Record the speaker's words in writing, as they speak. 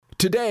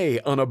Today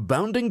on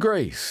Abounding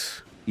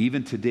Grace.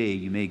 Even today,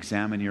 you may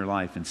examine your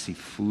life and see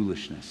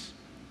foolishness.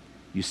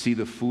 You see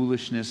the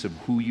foolishness of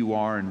who you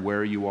are and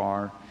where you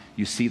are.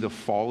 You see the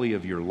folly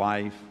of your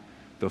life,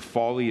 the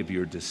folly of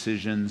your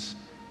decisions.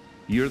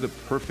 You're the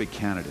perfect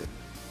candidate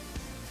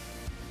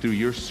through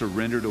your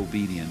surrendered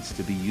obedience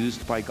to be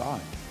used by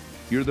God.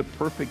 You're the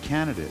perfect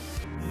candidate.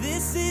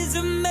 This is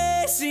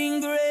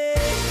amazing grace.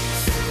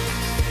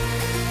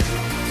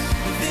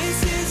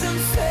 This is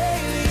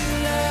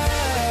unfailing love.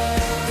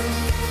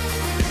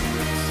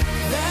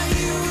 That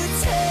you would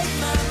take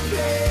my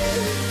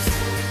place.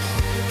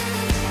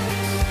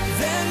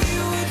 That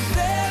you would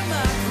bear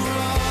my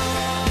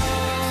cross.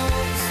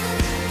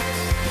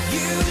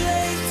 You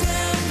laid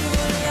down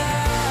your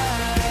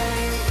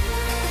life.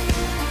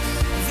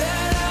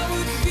 That I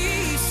would be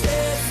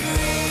set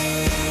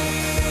free.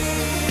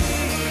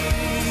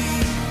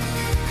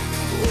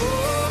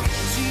 Oh,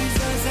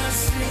 Jesus, I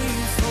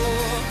sing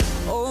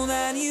for all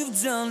that you've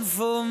done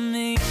for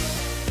me.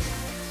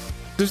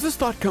 Does this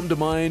thought come to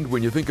mind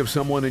when you think of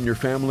someone in your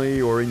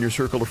family or in your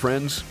circle of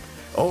friends?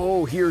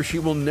 Oh, he or she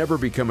will never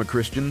become a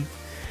Christian.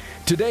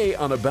 Today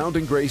on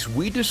Abounding Grace,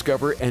 we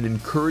discover an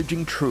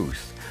encouraging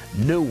truth.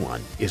 No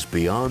one is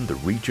beyond the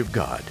reach of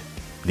God.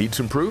 Need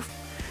some proof?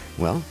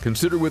 Well,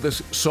 consider with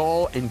us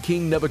Saul and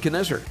King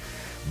Nebuchadnezzar.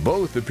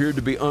 Both appeared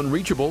to be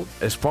unreachable,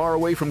 as far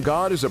away from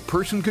God as a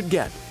person could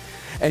get.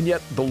 And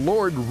yet the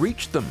Lord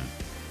reached them.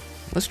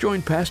 Let's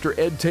join Pastor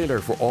Ed Taylor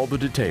for all the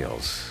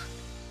details.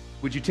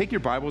 Would you take your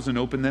Bibles and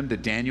open them to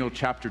Daniel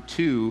chapter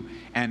 2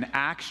 and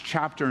Acts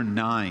chapter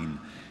 9?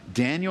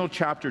 Daniel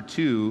chapter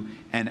 2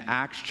 and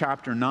Acts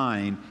chapter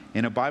 9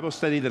 in a Bible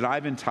study that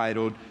I've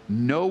entitled,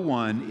 No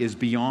One is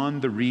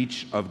Beyond the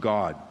Reach of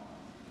God.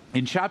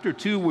 In chapter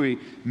 2, we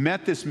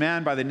met this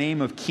man by the name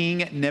of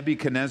King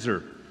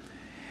Nebuchadnezzar.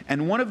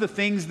 And one of the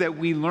things that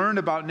we learn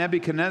about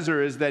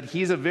Nebuchadnezzar is that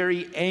he's a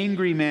very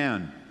angry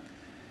man.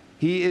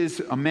 He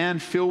is a man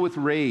filled with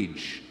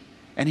rage.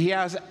 And he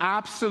has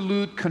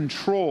absolute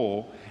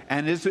control,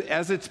 and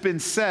as it's been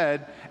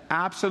said,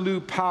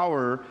 absolute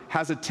power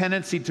has a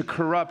tendency to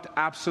corrupt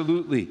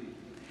absolutely.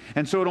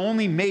 And so it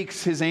only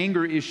makes his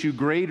anger issue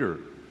greater,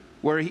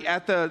 where he,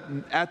 at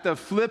the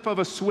flip of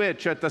a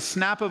switch, at the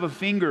snap of a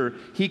finger,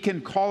 he can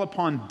call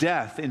upon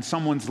death in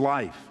someone's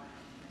life.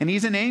 And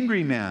he's an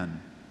angry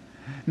man.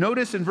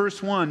 Notice in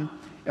verse 1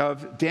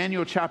 of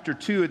Daniel chapter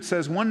 2, it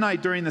says, one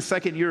night during the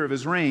second year of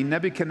his reign,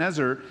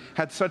 Nebuchadnezzar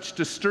had such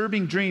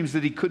disturbing dreams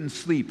that he couldn't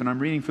sleep. And I'm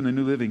reading from the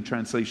New Living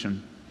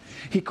Translation.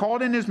 He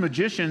called in his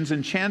magicians,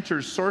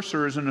 enchanters,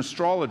 sorcerers, and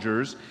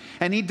astrologers,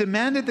 and he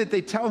demanded that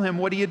they tell him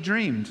what he had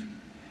dreamed.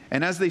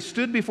 And as they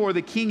stood before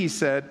the king, he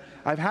said,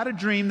 I've had a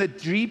dream that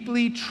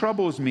deeply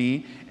troubles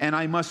me, and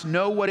I must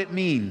know what it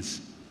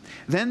means.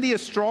 Then the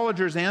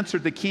astrologers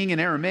answered the king in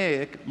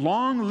Aramaic,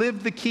 Long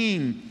live the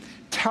king!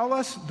 Tell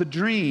us the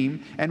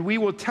dream, and we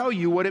will tell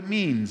you what it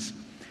means.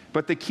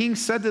 But the king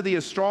said to the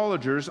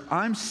astrologers,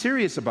 I'm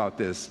serious about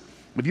this.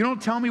 If you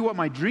don't tell me what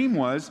my dream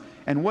was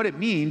and what it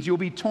means, you'll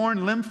be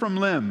torn limb from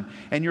limb,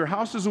 and your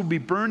houses will be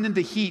burned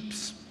into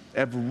heaps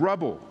of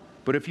rubble.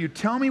 But if you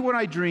tell me what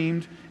I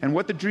dreamed and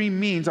what the dream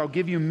means, I'll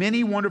give you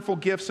many wonderful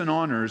gifts and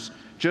honors.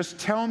 Just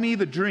tell me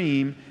the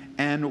dream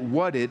and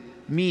what it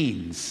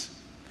means.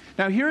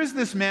 Now here is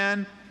this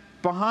man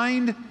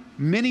behind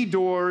many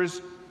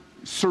doors,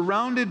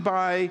 surrounded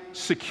by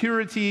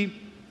security,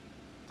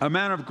 a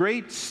man of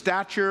great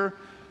stature,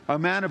 a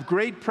man of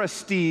great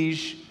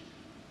prestige,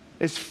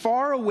 as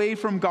far away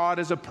from God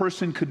as a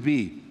person could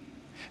be.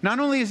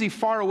 Not only is he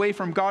far away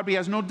from God, but he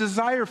has no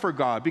desire for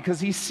God because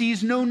he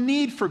sees no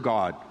need for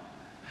God.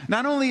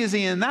 Not only is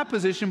he in that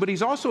position, but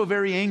he's also a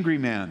very angry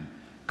man,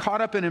 caught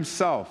up in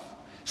himself,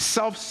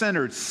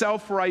 self-centered,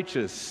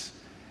 self-righteous.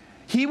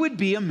 He would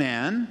be a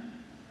man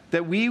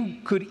that we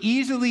could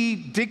easily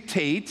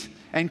dictate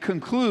and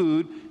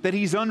conclude that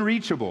he's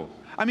unreachable.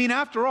 I mean,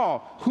 after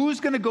all,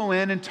 who's going to go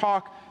in and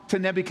talk to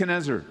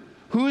Nebuchadnezzar?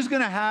 Who's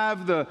going to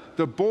have the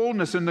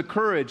boldness and the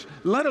courage?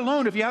 Let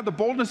alone, if you have the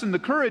boldness and the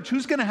courage,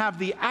 who's going to have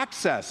the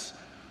access?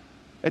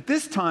 At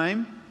this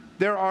time,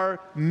 there are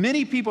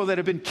many people that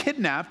have been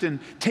kidnapped and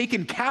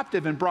taken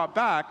captive and brought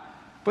back,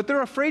 but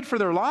they're afraid for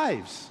their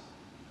lives.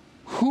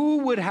 Who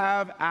would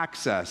have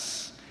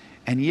access?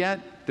 And yet,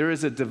 there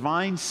is a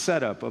divine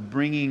setup of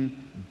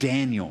bringing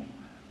Daniel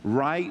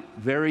right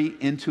very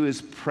into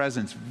his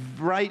presence,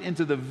 right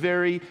into the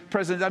very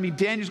presence. I mean,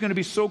 Daniel's going to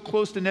be so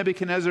close to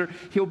Nebuchadnezzar,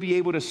 he'll be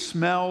able to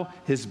smell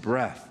his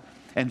breath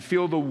and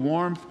feel the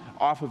warmth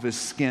off of his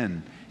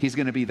skin. He's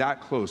going to be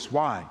that close.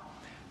 Why?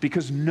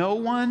 Because no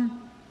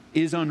one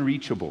is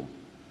unreachable.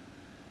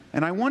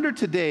 And I wonder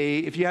today,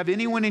 if you have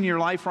anyone in your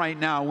life right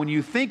now, when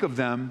you think of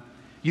them,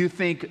 you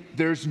think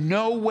there's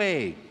no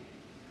way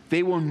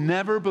they will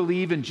never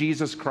believe in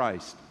Jesus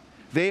Christ.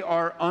 They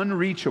are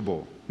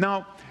unreachable.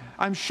 Now,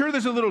 I'm sure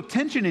there's a little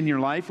tension in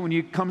your life when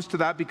it comes to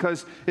that,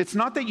 because it's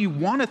not that you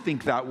want to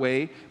think that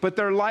way, but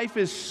their life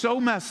is so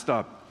messed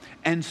up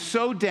and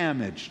so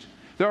damaged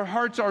Their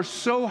hearts are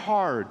so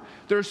hard.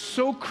 They're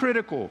so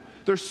critical.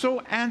 They're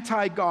so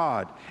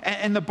anti-God.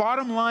 And the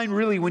bottom line,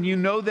 really, when you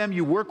know them,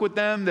 you work with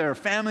them, they're a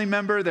family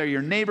member, they're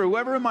your neighbor,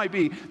 whoever it might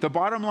be, the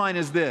bottom line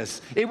is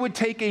this: it would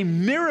take a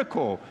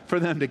miracle for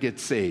them to get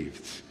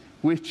saved,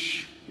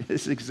 which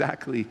is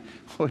exactly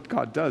what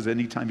God does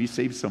anytime He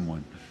saves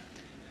someone.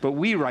 But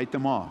we write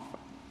them off.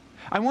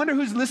 I wonder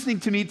who's listening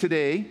to me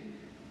today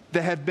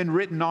that have been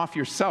written off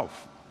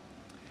yourself.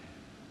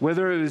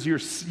 Whether it was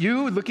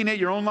you looking at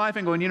your own life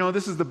and going,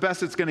 this is the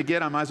best it's going to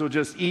get. I might as well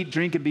just eat,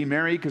 drink, and be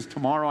merry because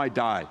tomorrow I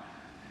die.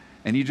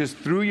 And you just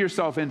threw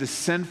yourself into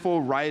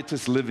sinful,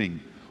 riotous living.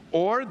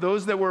 Or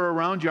those that were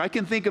around you. I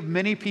can think of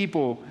many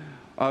people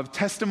of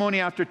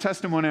testimony after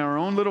testimony in our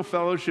own little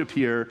fellowship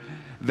here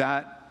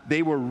that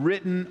they were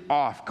written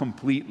off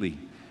completely.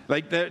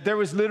 Like there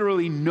was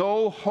literally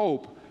no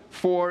hope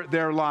for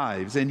their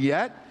lives. And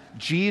yet,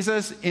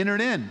 Jesus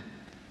entered in.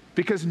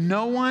 Because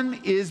no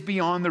one is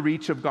beyond the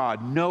reach of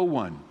God. No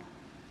one.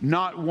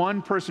 Not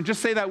one person.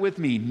 Just say that with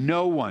me.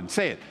 No one.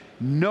 Say it.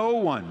 No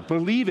one.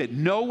 Believe it.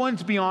 No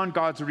one's beyond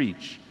God's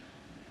reach.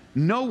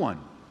 No one.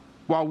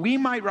 While we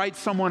might write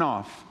someone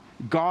off,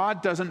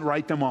 God doesn't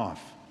write them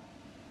off.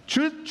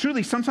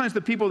 Truly, sometimes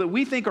the people that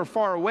we think are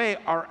far away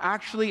are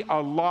actually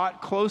a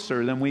lot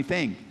closer than we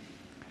think.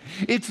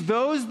 It's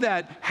those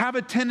that have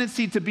a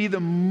tendency to be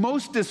the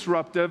most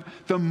disruptive,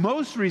 the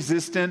most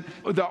resistant,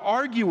 the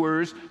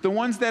arguers, the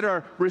ones that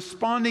are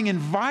responding in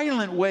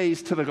violent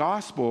ways to the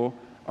gospel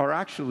are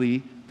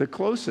actually the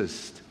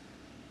closest.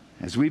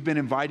 As we've been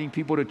inviting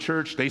people to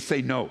church, they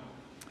say no.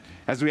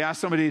 As we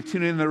ask somebody to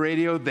tune in the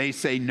radio, they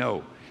say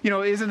no.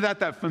 Isn't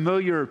that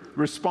familiar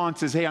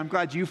response is, hey, I'm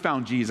glad you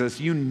found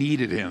Jesus. You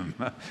needed Him.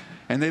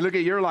 And they look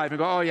at your life and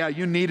go, oh yeah,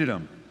 you needed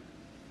Him.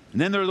 And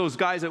then there are those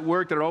guys at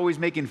work that are always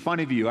making fun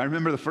of you. I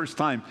remember the first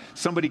time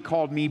somebody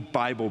called me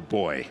Bible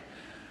boy.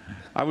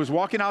 I was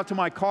walking out to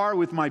my car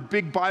with my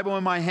big Bible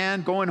in my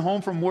hand, going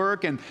home from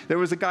work, and there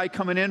was a guy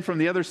coming in from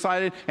the other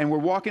side, and we're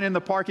walking in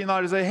the parking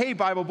lot. I said, hey,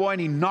 Bible boy,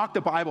 and he knocked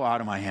the Bible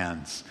out of my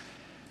hands.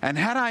 And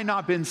had I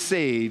not been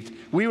saved,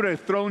 we would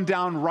have thrown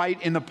down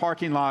right in the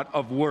parking lot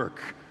of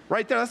work.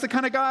 Right there, that's the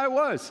kind of guy I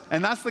was,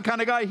 and that's the kind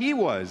of guy he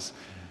was.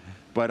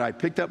 But I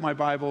picked up my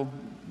Bible,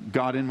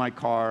 got in my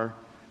car,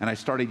 and I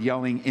started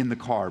yelling in the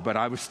car, but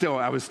I was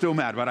still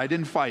mad, but I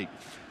didn't fight.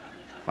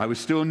 I was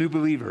still a new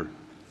believer.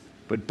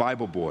 But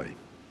Bible boy,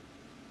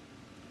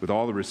 with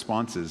all the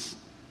responses,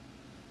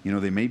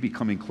 they may be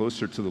coming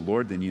closer to the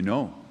Lord than you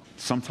know.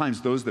 Sometimes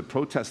those that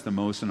protest the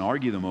most and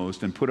argue the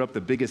most and put up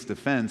the biggest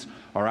defense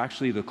are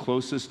actually the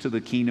closest to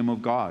the kingdom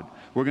of God.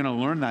 We're going to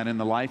learn that in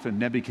the life of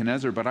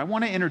Nebuchadnezzar, but I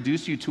want to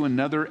introduce you to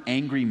another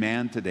angry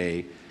man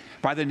today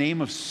by the name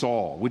of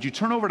Saul. Would you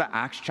turn over to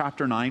Acts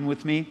chapter 9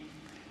 with me?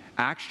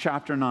 Acts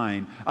chapter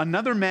 9.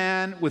 Another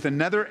man with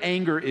another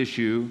anger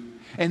issue,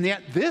 and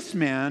yet this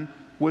man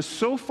was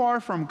so far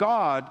from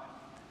God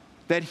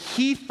that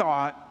he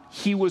thought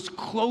he was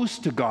close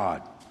to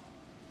God.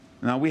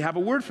 Now, we have a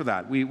word for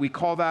that. We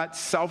call that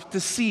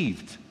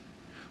self-deceived,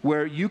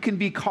 where you can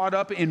be caught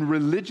up in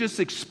religious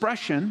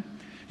expression,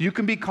 you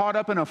can be caught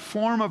up in a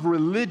form of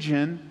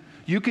religion,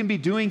 you can be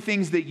doing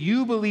things that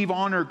you believe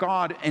honor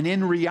God, and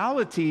in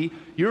reality,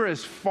 you're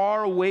as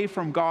far away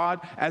from God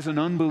as an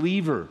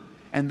unbeliever.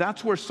 And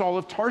that's where Saul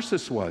of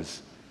Tarsus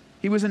was.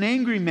 He was an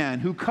angry man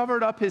who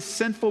covered up his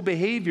sinful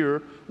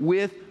behavior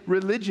with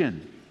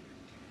religion.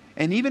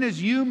 And even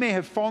as you may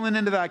have fallen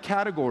into that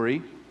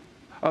category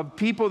of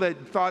people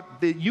that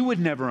thought that you would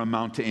never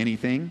amount to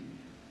anything,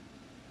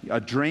 a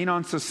drain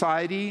on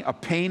society, a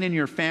pain in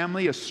your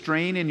family, a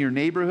strain in your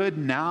neighborhood,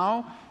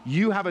 now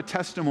you have a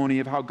testimony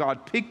of how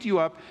God picked you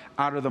up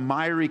out of the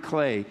miry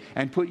clay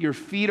and put your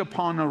feet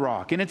upon a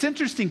rock. And it's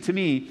interesting to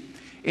me,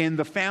 in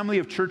the family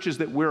of churches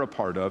that we're a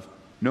part of,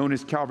 known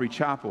as Calvary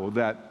Chapel,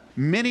 that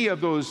many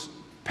of those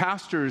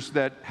pastors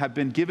that have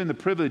been given the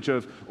privilege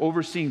of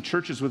overseeing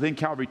churches within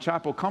Calvary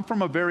Chapel come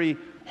from a very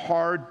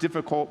hard,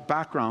 difficult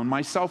background,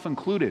 myself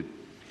included.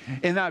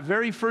 In that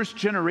very first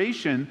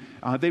generation,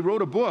 they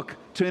wrote a book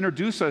to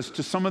introduce us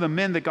to some of the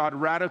men that God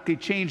radically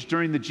changed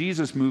during the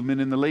Jesus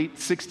movement in the late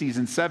 60s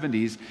and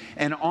 70s.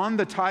 And on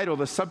the title,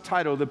 the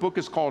subtitle, the book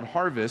is called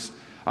Harvest.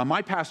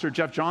 My pastor,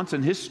 Jeff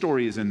Johnson, his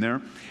story is in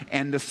there.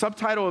 And the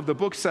subtitle of the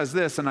book says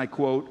this, and I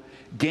quote,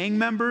 "Gang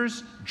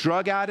members,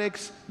 drug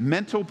addicts,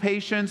 mental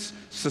patients,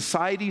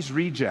 society's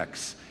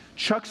rejects.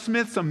 Chuck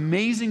Smith's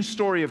amazing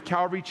story of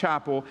Calvary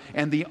Chapel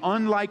and the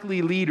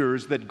unlikely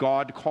leaders that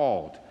God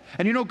called."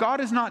 And God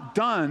is not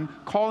done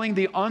calling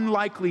the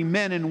unlikely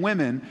men and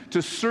women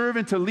to serve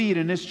and to lead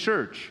in His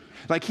church.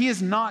 Like, He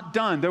is not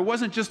done. There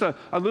wasn't just a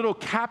little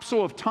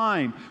capsule of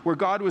time where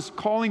God was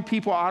calling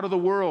people out of the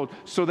world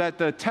so that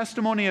the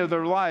testimony of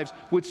their lives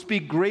would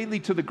speak greatly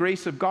to the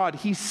grace of God.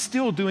 He's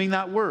still doing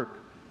that work.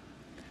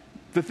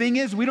 The thing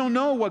is, we don't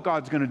know what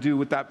God's going to do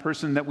with that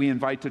person that we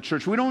invite to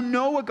church. We don't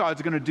know what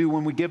God's going to do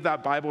when we give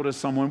that Bible to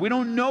someone. We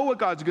don't know what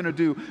God's going to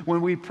do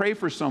when we pray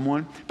for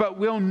someone, but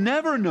we'll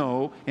never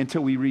know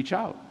until we reach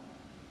out.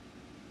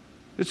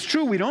 It's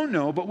true, we don't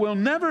know, but we'll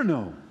never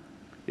know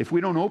if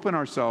we don't open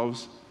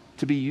ourselves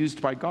to be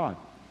used by God.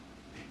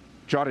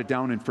 Jot it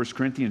down in 1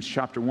 Corinthians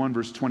chapter 1,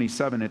 verse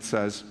 27. It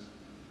says,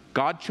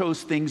 God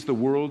chose things the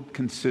world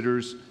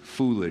considers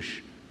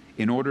foolish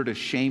in order to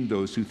shame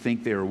those who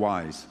think they are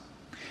wise.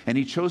 And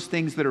he chose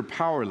things that are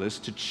powerless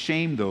to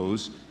shame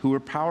those who are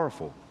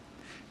powerful.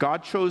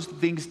 God chose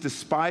things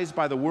despised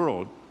by the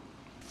world,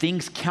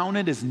 things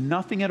counted as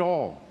nothing at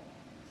all,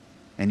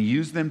 and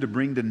used them to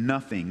bring to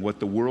nothing what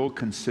the world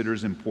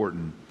considers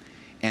important.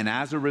 And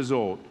as a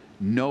result,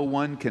 no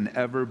one can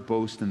ever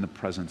boast in the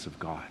presence of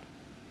God.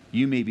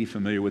 You may be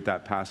familiar with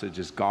that passage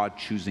as God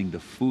choosing the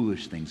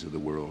foolish things of the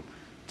world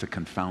to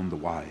confound the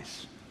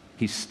wise.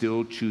 He's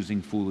still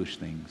choosing foolish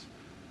things.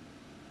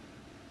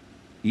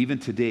 Even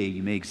today,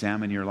 you may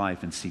examine your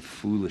life and see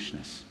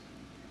foolishness.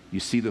 You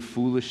see the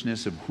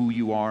foolishness of who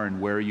you are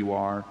and where you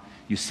are.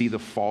 You see the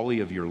folly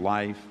of your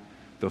life,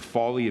 the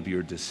folly of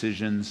your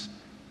decisions.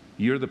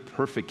 You're the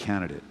perfect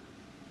candidate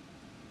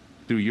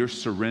through your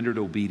surrendered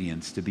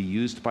obedience to be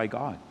used by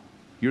God.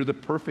 You're the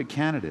perfect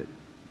candidate.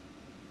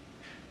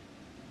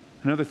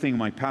 Another thing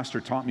my pastor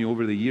taught me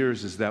over the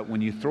years is that when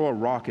you throw a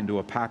rock into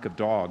a pack of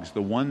dogs,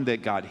 the one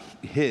that got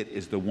hit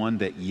is the one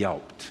that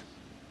yelped.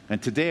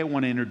 And today I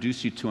want to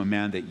introduce you to a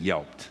man that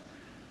yelped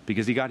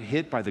because he got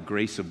hit by the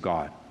grace of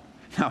God.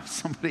 Now,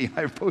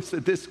 I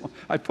posted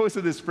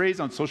this phrase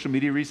on social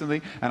media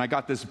recently, and I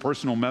got this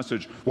personal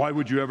message, why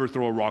would you ever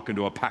throw a rock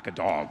into a pack of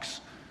dogs?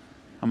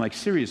 I'm like,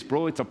 serious,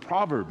 bro, it's a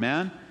proverb,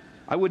 man.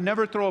 I would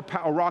never throw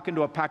a rock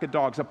into a pack of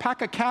dogs. A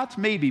pack of cats,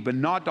 maybe, but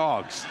not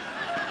dogs.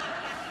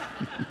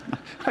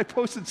 I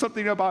posted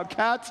something about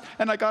cats,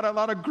 and I got a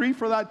lot of grief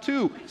for that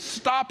too.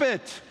 Stop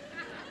it.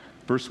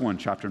 Verse 1,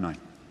 chapter 9.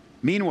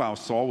 Meanwhile,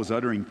 Saul was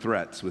uttering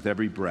threats with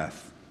every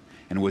breath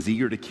and was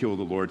eager to kill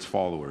the Lord's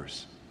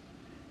followers.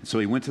 And so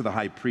he went to the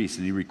high priest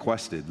and he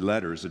requested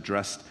letters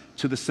addressed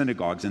to the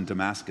synagogues in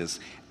Damascus,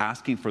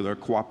 asking for their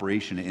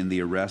cooperation in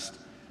the arrest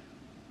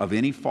of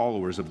any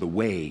followers of the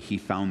way he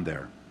found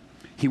there.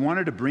 He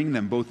wanted to bring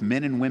them, both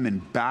men and women,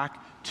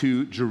 back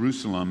to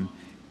Jerusalem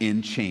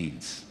in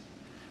chains.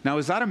 Now,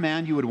 is that a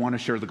man you would want to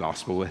share the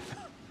gospel with?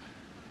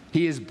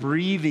 He is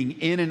breathing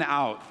in and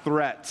out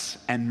threats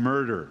and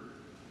murder.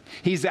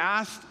 He's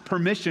asked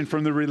permission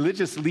from the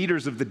religious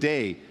leaders of the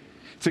day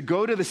to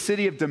go to the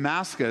city of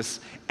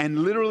Damascus and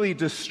literally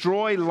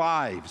destroy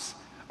lives,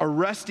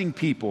 arresting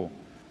people.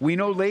 We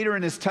know later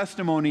in his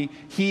testimony,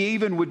 he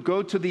even would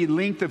go to the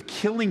length of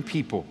killing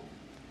people.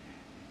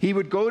 He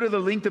would go to the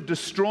length of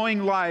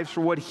destroying lives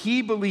for what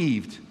he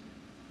believed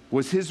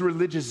was his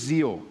religious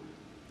zeal.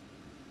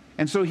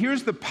 And so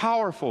here's the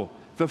powerful,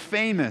 the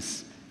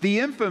famous, the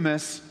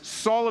infamous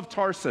Saul of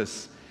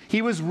Tarsus.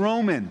 He was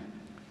Roman.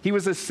 He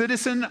was a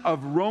citizen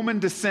of Roman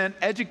descent,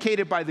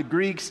 educated by the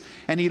Greeks,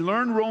 and he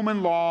learned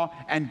Roman law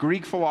and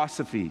Greek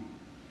philosophy.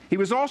 He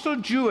was also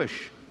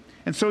Jewish,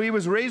 and so he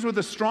was raised with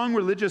a strong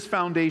religious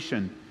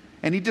foundation,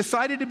 and he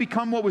decided to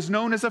become what was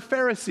known as a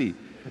Pharisee.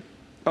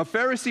 A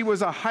Pharisee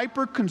was a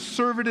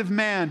hyper-conservative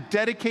man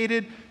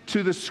dedicated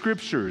to the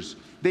scriptures.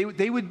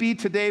 They would be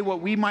today what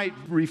we might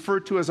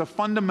refer to as a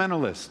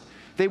fundamentalist.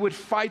 They would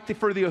fight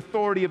for the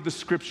authority of the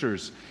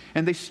scriptures,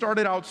 and they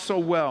started out so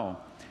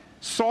well.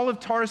 Saul of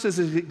Tarsus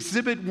is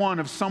exhibit one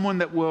of someone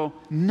that will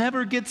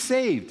never get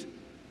saved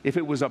if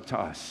it was up to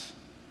us.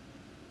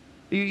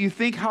 You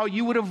think how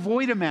you would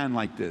avoid a man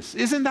like this.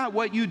 Isn't that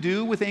what you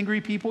do with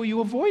angry people?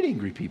 You avoid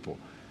angry people.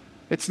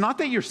 It's not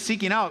that you're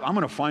seeking out, I'm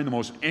going to find the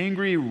most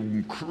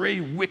angry, crazy,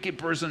 wicked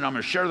person, and I'm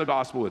going to share the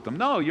gospel with them.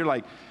 No, you're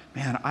like,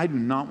 man, I do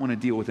not want to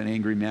deal with an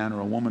angry man or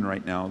a woman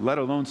right now, let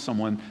alone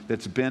someone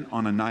that's bent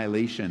on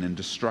annihilation and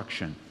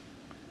destruction.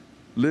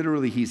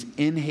 Literally, he's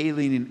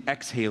inhaling and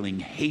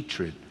exhaling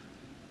hatred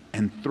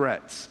and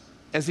threats.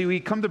 As we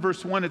come to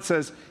verse 1, it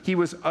says, he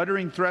was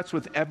uttering threats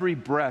with every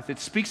breath. It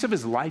speaks of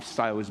his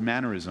lifestyle, his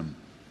mannerism.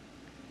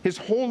 His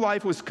whole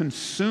life was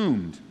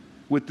consumed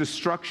with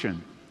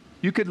destruction.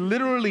 You could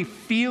literally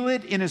feel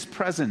it in his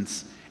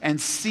presence and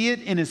see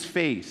it in his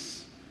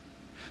face.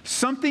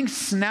 Something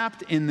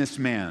snapped in this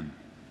man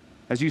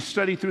as you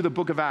study through the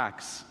book of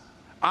Acts,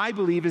 I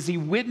believe, as he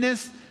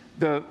witnessed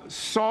the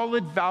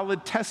solid,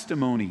 valid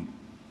testimony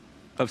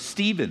of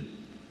Stephen,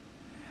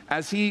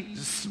 as he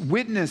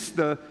witnessed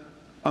the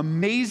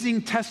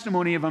amazing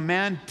testimony of a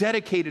man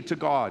dedicated to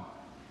God.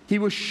 He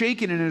was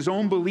shaken in his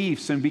own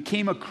beliefs and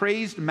became a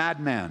crazed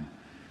madman.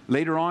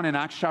 Later on in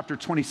Acts chapter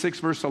 26,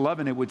 verse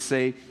 11, it would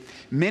say,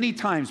 many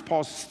times,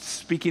 Paul's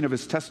speaking of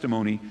his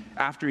testimony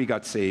after he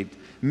got saved,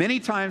 many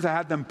times I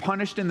had them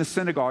punished in the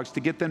synagogues to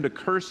get them to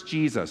curse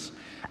Jesus.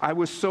 I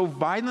was so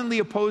violently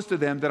opposed to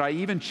them that I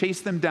even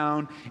chased them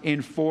down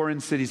in foreign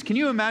cities. Can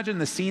you imagine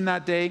the scene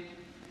that day?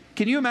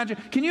 Can you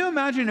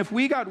imagine if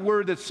we got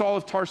word that Saul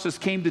of Tarsus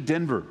came to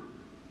Denver?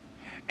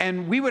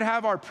 And we would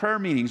have our prayer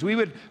meetings. We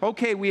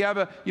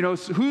have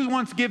who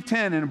wants to give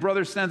 10? And a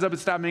brother stands up at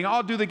staff meeting,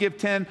 I'll do the give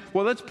 10.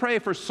 Well, let's pray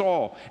for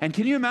Saul. And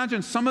can you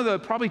imagine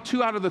probably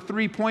 2 out of the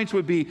 3 points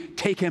would be,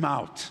 take him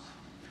out.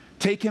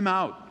 Take him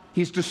out.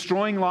 He's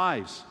destroying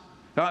lives.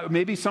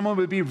 Maybe someone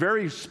would be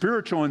very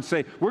spiritual and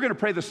say, we're going to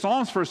pray the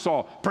Psalms for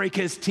Saul. Break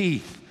his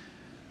teeth.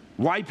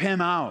 Wipe him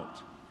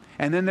out.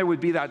 And then there would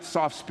be that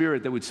soft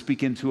spirit that would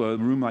speak into a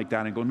room like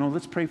that and go, no,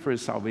 let's pray for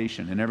his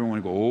salvation. And everyone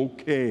would go,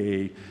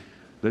 okay,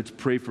 let's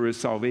pray for his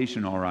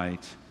salvation, all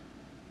right.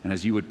 And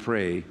as you would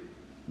pray,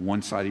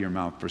 one side of your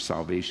mouth for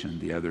salvation,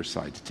 the other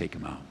side to take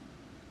him out.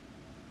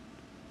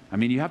 I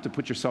mean, you have to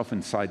put yourself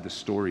inside the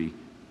story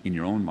in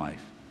your own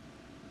life.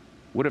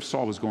 What if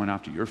Saul was going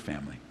after your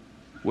family?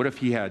 What if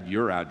he had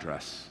your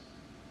address?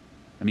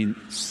 I mean,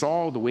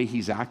 Saul, the way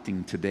he's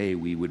acting today,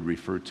 we would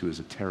refer to as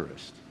a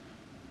terrorist.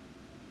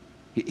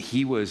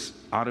 He was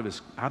out of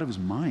his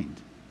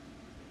mind,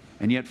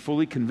 and yet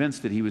fully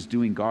convinced that he was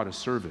doing God a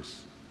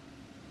service.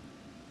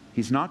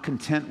 He's not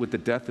content with the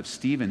death of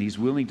Stephen. He's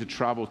willing to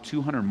travel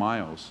 200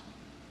 miles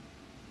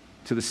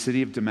to the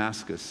city of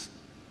Damascus,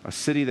 a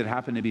city that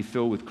happened to be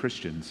filled with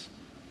Christians.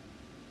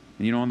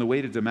 And you know, on the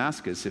way to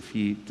Damascus,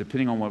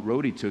 depending on what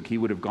road he took, he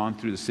would have gone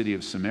through the city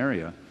of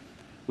Samaria,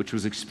 which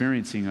was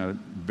experiencing a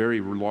very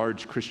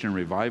large Christian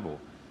revival,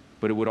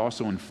 but it would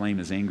also inflame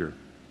his anger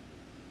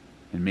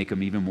and make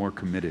him even more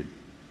committed.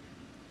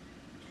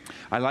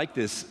 I like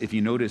this. If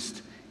you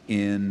noticed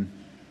in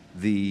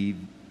the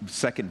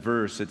second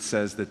verse, it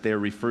says that they're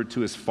referred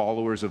to as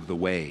followers of the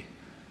way.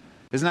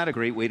 Isn't that a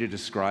great way to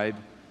describe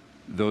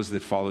those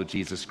that follow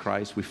Jesus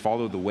Christ? We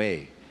follow the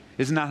way.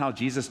 Isn't that how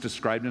Jesus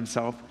described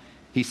himself?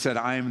 He said,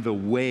 I am the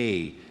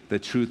way, the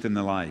truth, and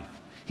the life.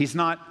 He's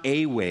not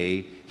a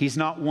way. He's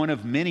not one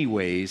of many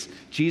ways.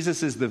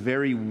 Jesus is the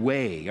very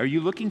way. Are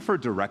you looking for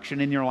direction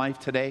in your life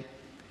today?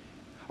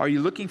 Are you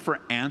looking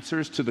for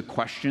answers to the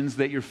questions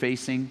that you're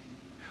facing?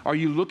 Are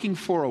you looking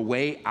for a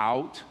way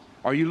out?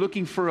 Are you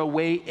looking for a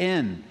way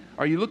in?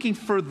 Are you looking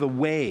for the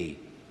way?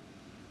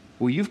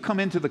 Well, you've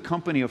come into the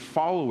company of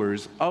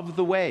followers of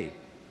the way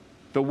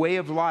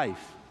of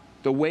life,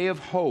 the way of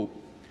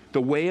hope,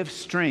 the way of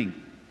strength,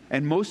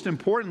 and most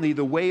importantly,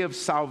 the way of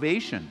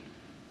salvation.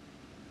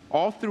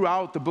 All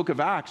throughout the book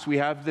of Acts, we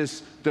have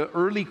the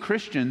early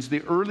Christians,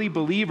 the early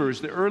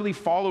believers, the early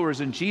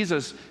followers in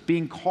Jesus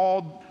being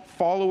called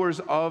followers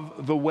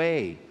of the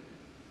way.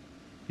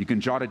 You can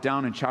jot it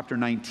down in chapter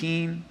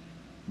 19,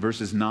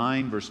 verses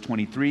 9, verse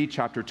 23,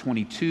 chapter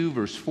 22,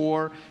 verse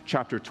 4,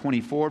 chapter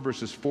 24,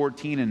 verses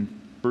 14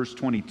 and verse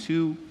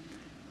 22.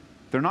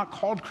 They're not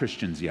called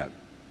Christians yet.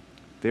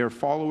 They are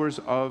followers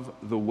of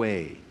the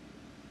way.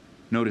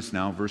 Notice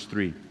now, verse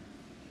 3.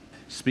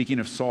 Speaking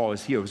of Saul,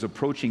 as he was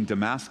approaching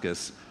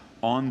Damascus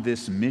on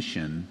this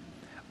mission,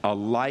 a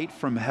light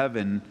from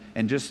heaven,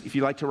 and just if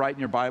you like to write in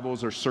your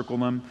Bibles or circle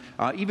them,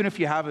 even if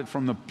you have it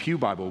from the Pew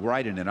Bible,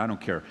 write in it, I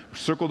don't care.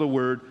 Circle the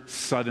word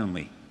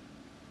suddenly.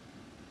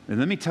 And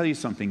let me tell you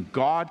something,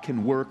 God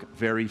can work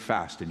very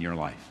fast in your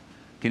life.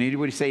 Can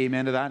anybody say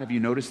amen to that? Have you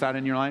noticed that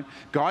in your life?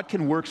 God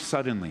can work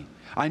suddenly.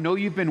 I know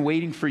you've been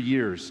waiting for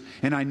years,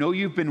 and I know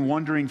you've been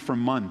wondering for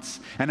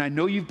months, and I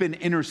know you've been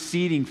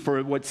interceding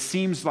for what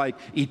seems like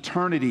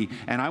eternity,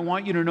 and I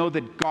want you to know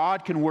that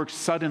God can work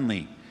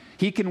suddenly.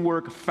 He can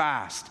work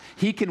fast.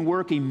 He can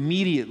work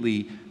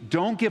immediately.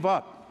 Don't give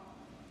up.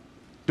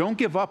 Don't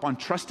give up on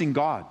trusting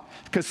God,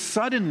 because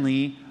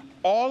suddenly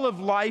all of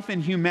life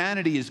and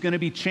humanity is going to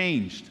be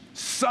changed.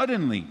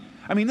 Suddenly.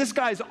 I mean, this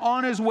guy's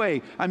on his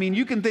way. I mean,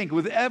 you can think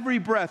with every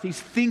breath, he's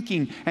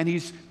thinking and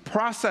he's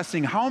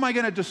processing. How am I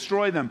going to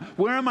destroy them?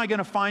 Where am I going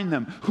to find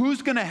them?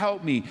 Who's going to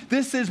help me?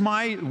 This is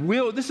my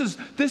will. This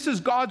is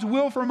God's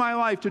will for my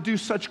life, to do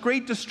such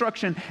great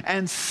destruction.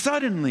 And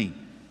suddenly,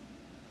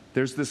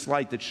 there's this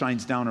light that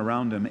shines down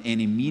around him.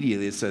 And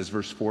immediately, it says,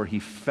 verse 4, he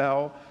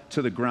fell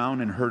to the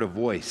ground and heard a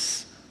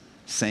voice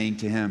saying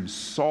to him,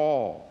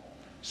 Saul,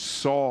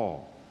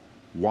 Saul,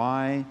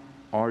 why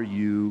are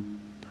you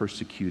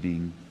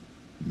persecuting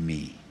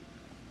me?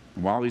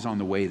 And while he's on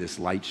the way, this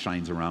light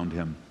shines around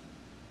him.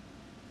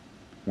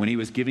 When he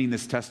was giving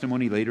this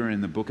testimony later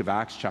in the book of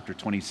Acts, chapter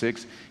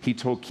 26, he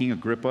told King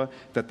Agrippa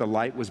that the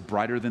light was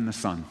brighter than the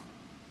sun.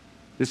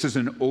 This is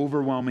an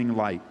overwhelming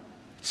light.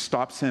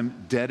 Stops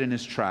him dead in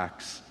his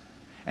tracks.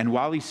 And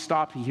while he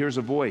stopped, he hears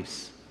a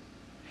voice.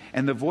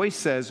 And the voice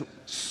says,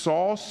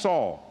 Saul,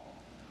 Saul,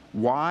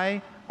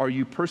 why are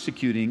you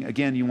persecuting,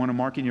 again, you want to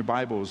mark in your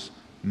Bibles,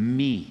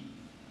 me?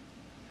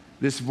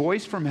 This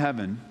voice from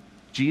heaven,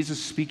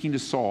 Jesus speaking to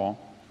Saul,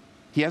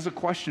 he has a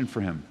question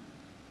for him.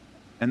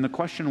 And the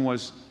question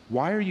was,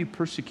 why are you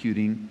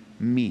persecuting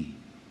me?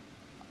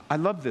 I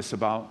love this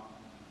about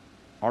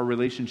our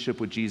relationship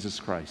with Jesus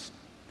Christ.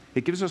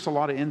 It gives us a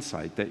lot of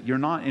insight that you're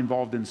not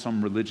involved in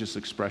some religious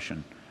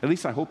expression. At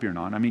least I hope you're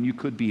not. I mean, you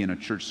could be in a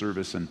church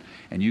service and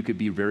you could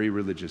be very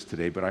religious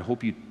today, but I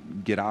hope you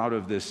get out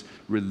of this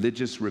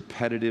religious,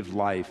 repetitive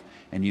life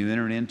and you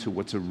enter into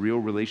what's a real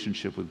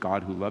relationship with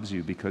God who loves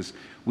you, because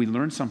we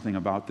learn something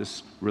about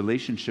this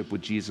relationship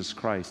with Jesus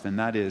Christ, and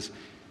that is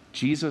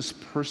Jesus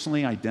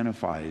personally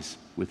identifies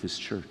with his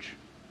church.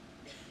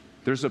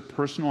 There's a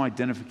personal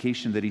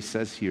identification that he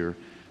says here,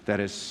 that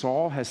as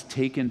Saul has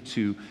taken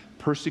to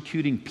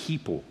persecuting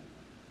people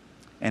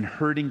and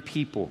hurting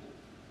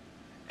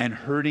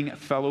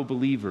fellow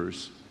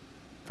believers,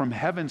 from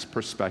heaven's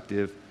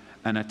perspective,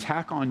 an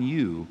attack on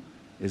you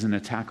is an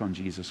attack on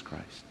Jesus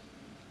Christ.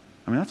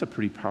 I mean, that's a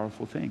pretty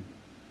powerful thing.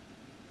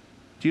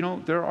 Do you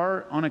know, there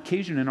are on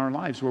occasion in our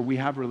lives where we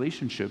have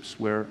relationships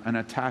where an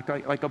attack,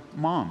 like a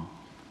mom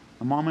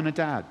and a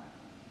dad.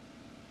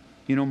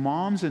 You know,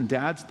 moms and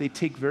dads, they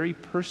take very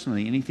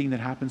personally anything that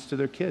happens to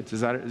their kids.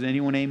 Does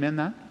anyone amen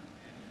that?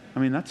 I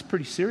mean, that's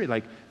pretty serious.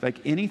 Like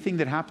anything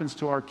that happens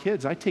to our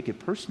kids, I take it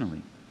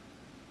personally.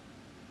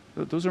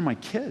 Those are my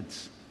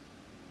kids.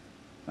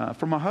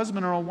 From a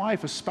husband or a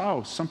wife, a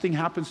spouse, something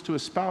happens to a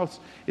spouse,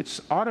 it's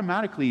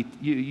automatically,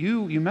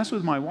 you mess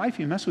with my wife,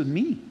 you mess with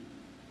me.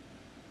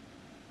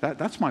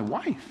 That's my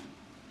wife.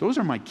 Those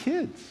are my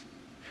kids.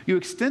 You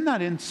extend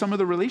that in some of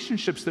the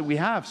relationships that we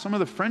have, some of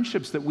the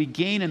friendships that we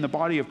gain in the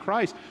body of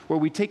Christ, where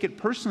we take it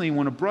personally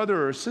when a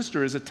brother or a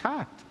sister is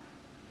attacked.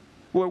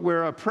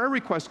 Where a prayer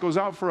request goes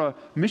out for a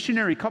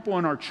missionary couple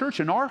in our church,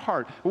 and our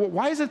heart,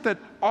 why is it that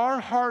our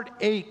heart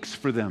aches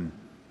for them?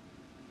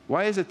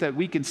 Why is it that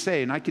we can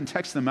say, and I can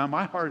text them,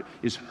 my heart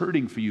is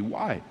hurting for you?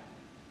 Why?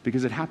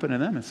 Because it happened to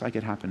them, it's like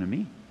it happened to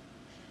me.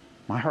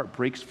 My heart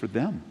breaks for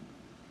them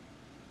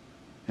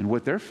and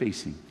what they're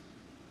facing,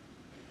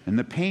 and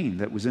the pain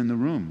that was in the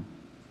room,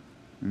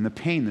 and the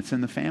pain that's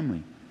in the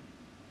family.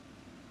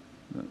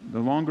 The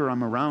longer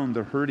I'm around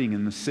the hurting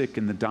and the sick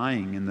and the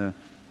dying and the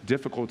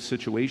difficult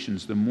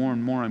situations, the more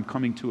and more I'm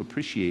coming to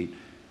appreciate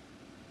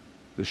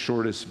the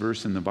shortest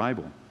verse in the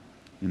Bible.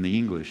 In the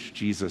English,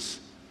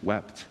 Jesus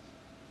wept.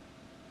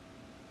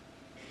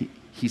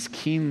 He's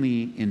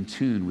keenly in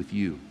tune with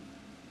you,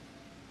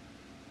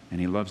 and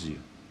he loves you.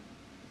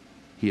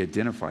 He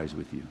identifies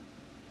with you.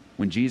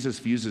 When Jesus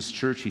views his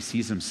church, he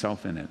sees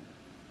himself in it.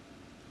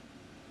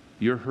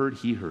 You're hurt,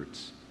 he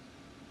hurts.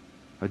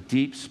 A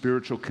deep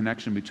spiritual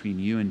connection between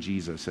you and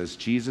Jesus. As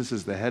Jesus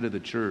is the head of the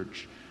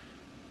church,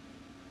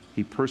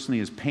 he personally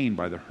is pained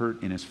by the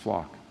hurt in his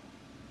flock.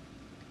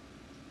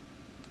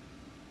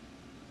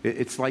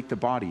 It's like the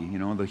body, you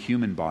know, the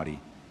human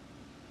body.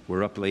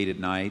 We're up late at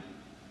night.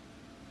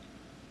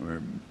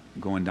 We're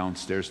going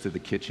downstairs to the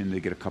kitchen to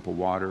get a cup of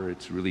water.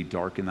 It's really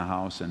dark in the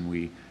house, and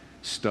we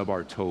stub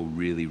our toe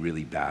really,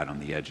 really bad on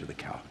the edge of the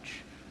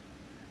couch.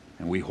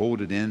 And we hold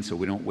it in so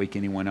we don't wake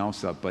anyone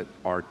else up, but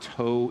our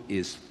toe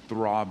is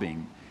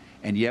throbbing.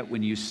 And yet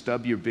when you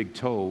stub your big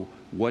toe,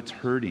 what's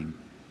hurting?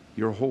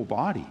 Your whole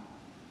body.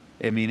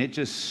 I mean, it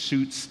just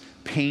shoots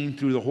pain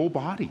through the whole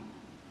body.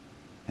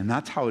 And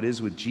that's how it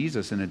is with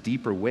Jesus in a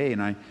deeper way.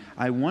 And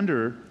I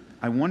wonder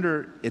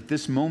at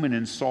this moment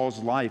in Saul's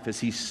life, as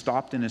he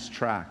stopped in his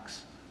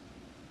tracks,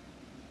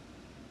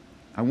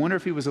 I wonder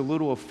if he was a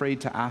little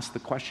afraid to ask the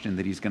question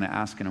that he's going to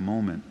ask in a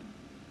moment.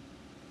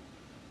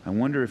 I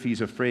wonder if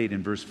he's afraid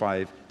in verse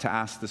 5 to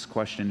ask this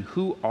question,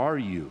 who are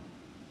you,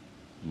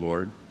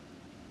 Lord?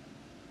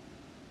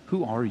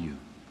 Who are you?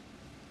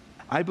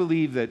 I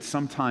believe that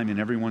sometime in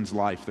everyone's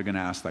life they're going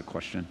to ask that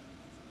question.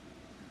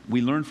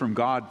 We learn from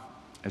God,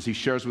 as he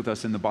shares with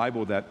us in the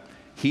Bible, that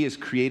he has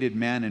created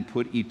man and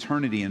put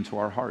eternity into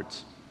our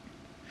hearts.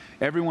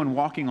 Everyone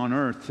walking on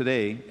earth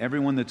today,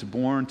 everyone that's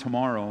born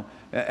tomorrow,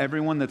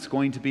 everyone that's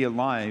going to be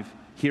alive,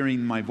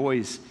 hearing my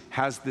voice,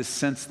 has this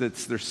sense that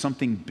there's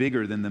something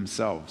bigger than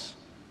themselves.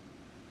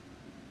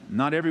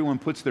 Not everyone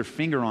puts their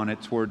finger on it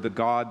toward the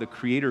God, the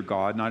Creator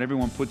God. Not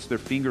everyone puts their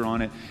finger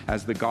on it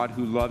as the God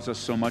who loves us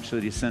so much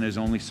that he sent his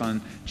only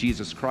Son,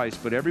 Jesus Christ.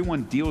 But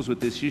everyone deals with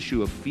this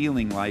issue of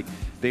feeling like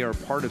they are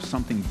part of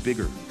something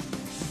bigger.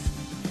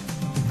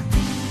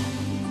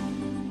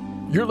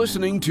 You're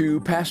listening to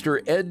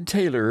Pastor Ed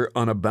Taylor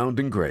on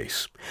Abounding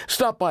Grace.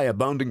 Stop by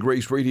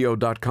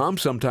AboundingGraceRadio.com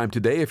sometime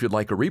today if you'd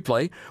like a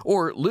replay,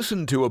 or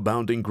listen to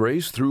Abounding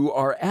Grace through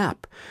our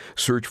app.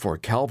 Search for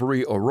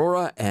Calvary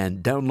Aurora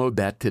and download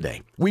that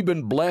today. We've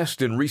been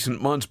blessed in recent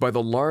months by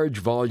the large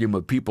volume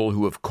of people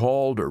who have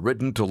called or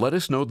written to let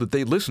us know that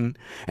they listen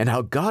and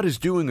how God is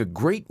doing a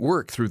great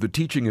work through the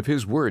teaching of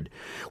His Word.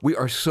 We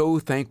are so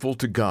thankful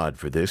to God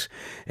for this.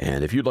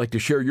 And if you'd like to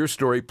share your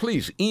story,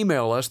 please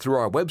email us through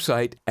our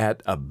website at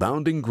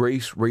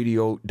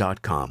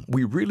AboundingGraceRadio.com.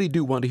 We really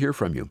do want to hear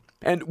from you.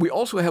 And we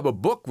also have a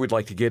book we'd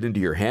like to get into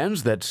your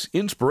hands that's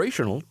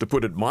inspirational, to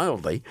put it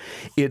mildly.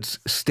 It's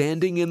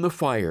Standing in the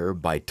Fire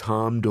by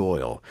Tom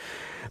Doyle.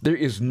 There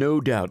is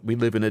no doubt we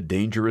live in a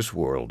dangerous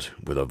world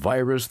with a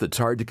virus that's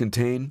hard to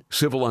contain,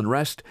 civil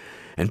unrest,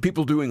 and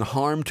people doing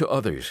harm to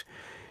others.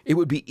 It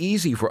would be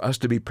easy for us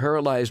to be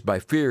paralyzed by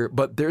fear,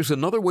 but there's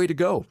another way to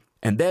go,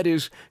 and that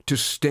is to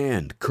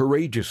stand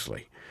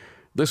courageously.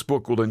 This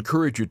book will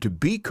encourage you to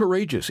be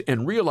courageous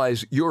and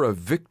realize you're a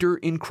victor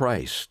in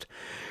Christ.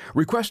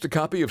 Request a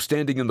copy of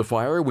Standing in the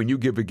Fire when you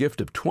give a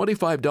gift of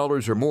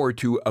 $25 or more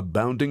to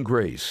Abounding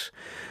Grace.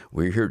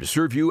 We're here to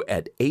serve you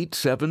at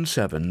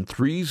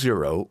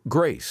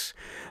 877-30-GRACE.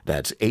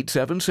 That's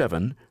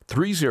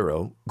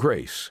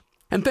 877-30-GRACE.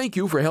 And thank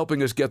you for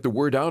helping us get the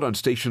word out on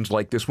stations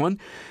like this one.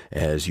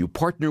 As you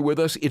partner with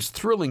us, it's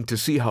thrilling to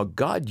see how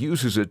God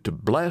uses it to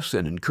bless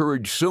and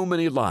encourage so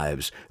many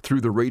lives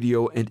through the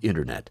radio and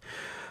internet.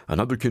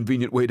 Another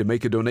convenient way to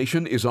make a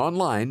donation is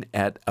online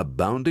at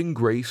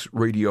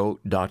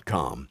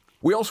AboundingGraceRadio.com.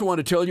 We also want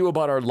to tell you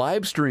about our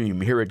live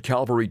stream here at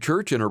Calvary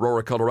Church in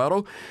Aurora,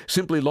 Colorado.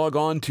 Simply log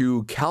on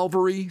to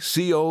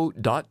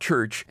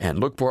calvaryco.church and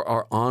look for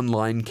our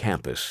online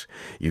campus.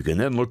 You can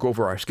then look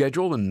over our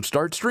schedule and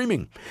start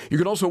streaming. You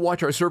can also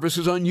watch our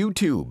services on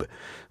YouTube.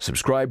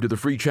 Subscribe to the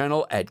free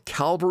channel at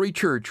Calvary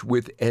Church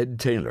with Ed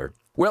Taylor.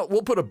 Well,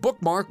 we'll put a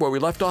bookmark where we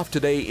left off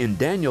today in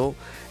Daniel,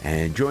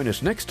 and join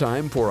us next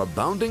time for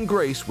Abounding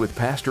Grace with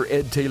Pastor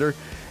Ed Taylor,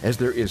 as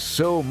there is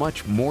so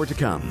much more to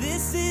come.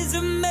 This is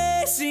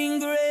amazing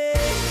grace.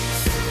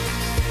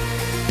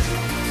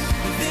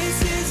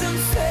 This is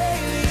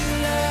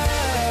unfailing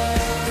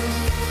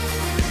love.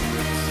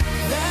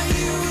 That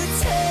you would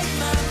take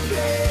my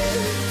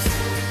place.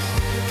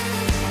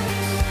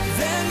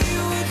 That you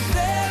would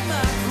bear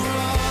my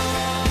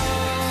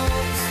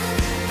cross.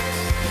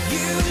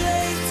 You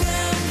laid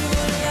down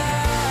your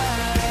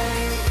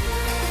life.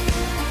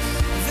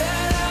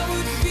 That I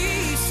would be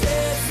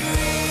set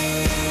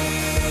free.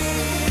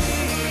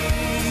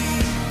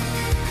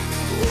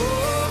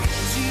 Oh,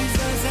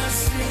 Jesus, I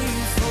sing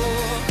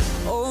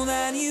for all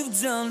that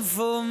you've done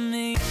for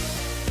me.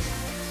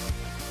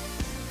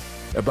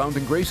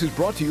 Abounding Grace is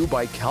brought to you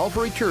by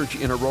Calvary Church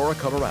in Aurora,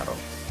 Colorado.